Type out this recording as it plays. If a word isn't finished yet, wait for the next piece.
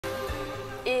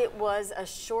was a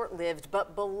short-lived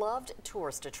but beloved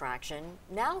tourist attraction,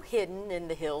 now hidden in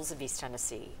the hills of East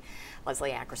Tennessee.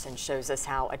 Leslie Ackerson shows us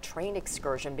how a train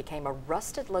excursion became a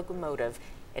rusted locomotive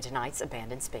in tonight's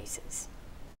abandoned spaces.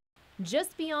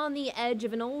 Just beyond the edge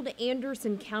of an old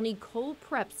Anderson County coal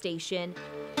prep station.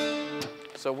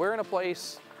 So we're in a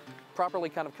place properly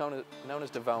kind of known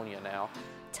as Devonia now.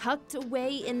 Tucked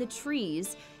away in the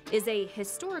trees is a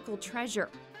historical treasure.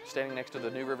 Standing next to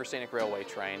the New River Scenic Railway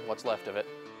train, what's left of it.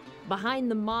 Behind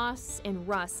the moss and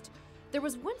rust, there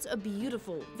was once a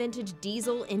beautiful vintage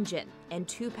diesel engine and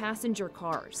 2 passenger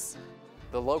cars.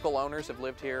 The local owners have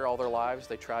lived here all their lives.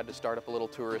 They tried to start up a little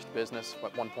tourist business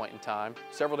at one point in time.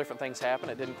 Several different things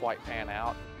happened. It didn't quite pan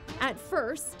out. At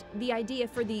first, the idea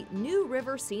for the New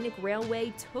River Scenic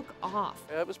Railway took off.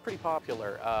 It was pretty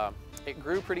popular. It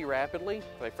grew pretty rapidly.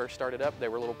 When they first started up,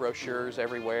 there were little brochures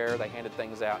everywhere. They handed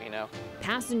things out, you know.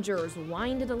 Passengers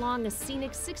winded along a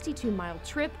scenic 62-mile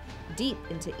trip deep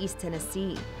into East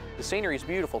Tennessee. The scenery is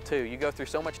beautiful too. You go through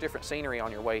so much different scenery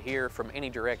on your way here from any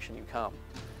direction you come.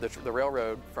 The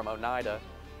railroad from Oneida,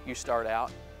 you start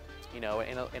out, you know,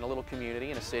 in a little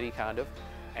community, in a city kind of,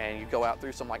 and you go out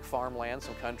through some like farmland,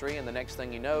 some country, and the next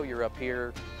thing you know, you're up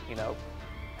here, you know,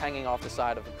 hanging off the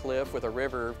side of a cliff with a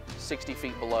river 60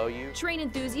 feet below you. Train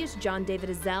enthusiast John David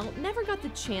Azell never got the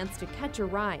chance to catch a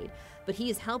ride, but he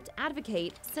has helped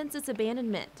advocate since its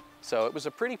abandonment. So it was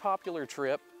a pretty popular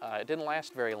trip. It didn't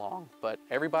last very long, but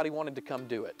everybody wanted to come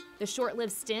do it. The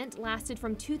short-lived stint lasted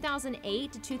from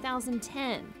 2008 to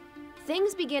 2010.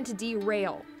 Things began to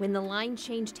derail when the line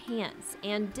changed hands,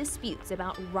 and disputes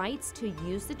about rights to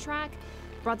use the track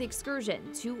brought the excursion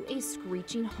to a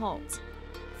screeching halt.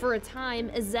 For a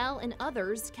time, Azell and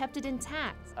others kept it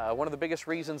intact. One of the biggest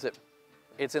reasons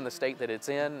it's in the state that it's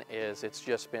in is it's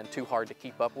just been too hard to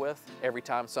keep up with. Every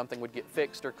time something would get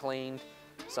fixed or cleaned,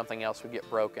 something else would get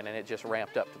broken, and it just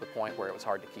ramped up to the point where it was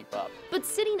hard to keep up. But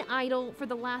sitting idle for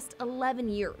the last 11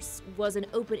 years was an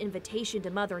open invitation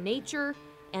to Mother Nature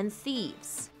and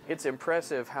thieves. It's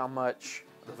impressive how much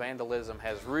the vandalism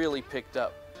has really picked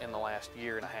up in the last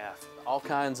year and a half. All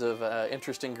kinds of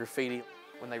interesting graffiti.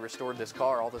 When they restored this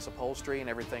car, all this upholstery and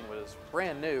everything was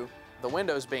brand new. The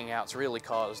windows being out's really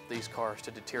caused these cars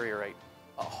to deteriorate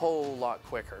a whole lot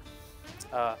quicker.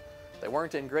 They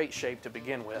weren't in great shape to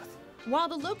begin with. While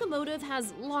the locomotive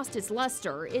has lost its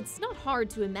luster, it's not hard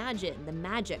to imagine the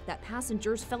magic that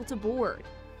passengers felt aboard.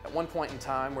 At one point in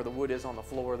time, where the wood is on the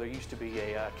floor, there used to be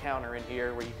a counter in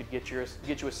here where you could get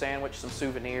you a sandwich, some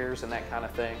souvenirs, and that kind of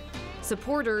thing.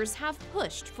 Supporters have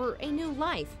pushed for a new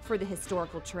life for the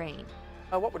historical train.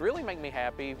 What would really make me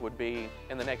happy would be,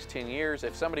 in the next 10 years,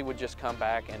 if somebody would just come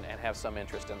back and have some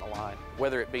interest in the line,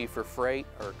 whether it be for freight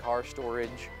or car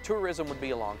storage. Tourism would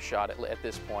be a long shot at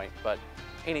this point, but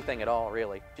anything at all,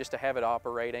 really, just to have it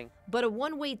operating. But a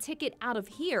one-way ticket out of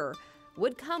here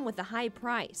would come with a high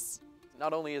price.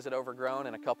 Not only is it overgrown,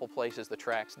 in a couple places the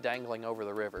track's dangling over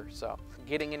the river, so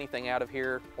getting anything out of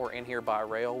here or in here by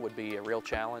rail would be a real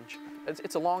challenge.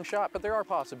 It's a long shot, but there are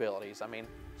possibilities. I mean,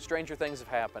 stranger things have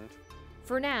happened.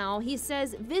 For now, he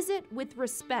says visit with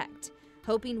respect,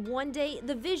 hoping one day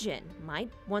the vision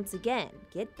might once again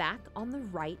get back on the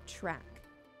right track.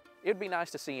 It'd be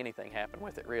nice to see anything happen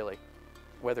with it, really.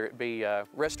 Whether it be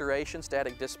restoration,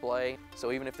 static display,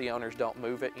 so even if the owners don't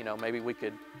move it, you know, maybe we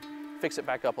could fix it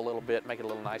back up a little bit, make it a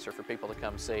little nicer for people to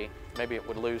come see. Maybe it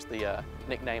would lose the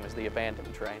nickname as the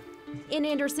Abandonment train. In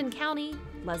Anderson County,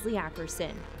 Leslie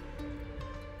Ackerson.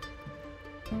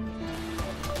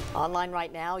 Online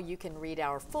right now, you can read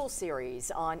our full series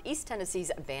on East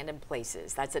Tennessee's abandoned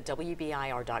places. That's at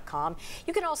WBIR.com.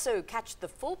 You can also catch the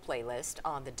full playlist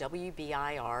on the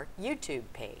WBIR YouTube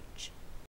page.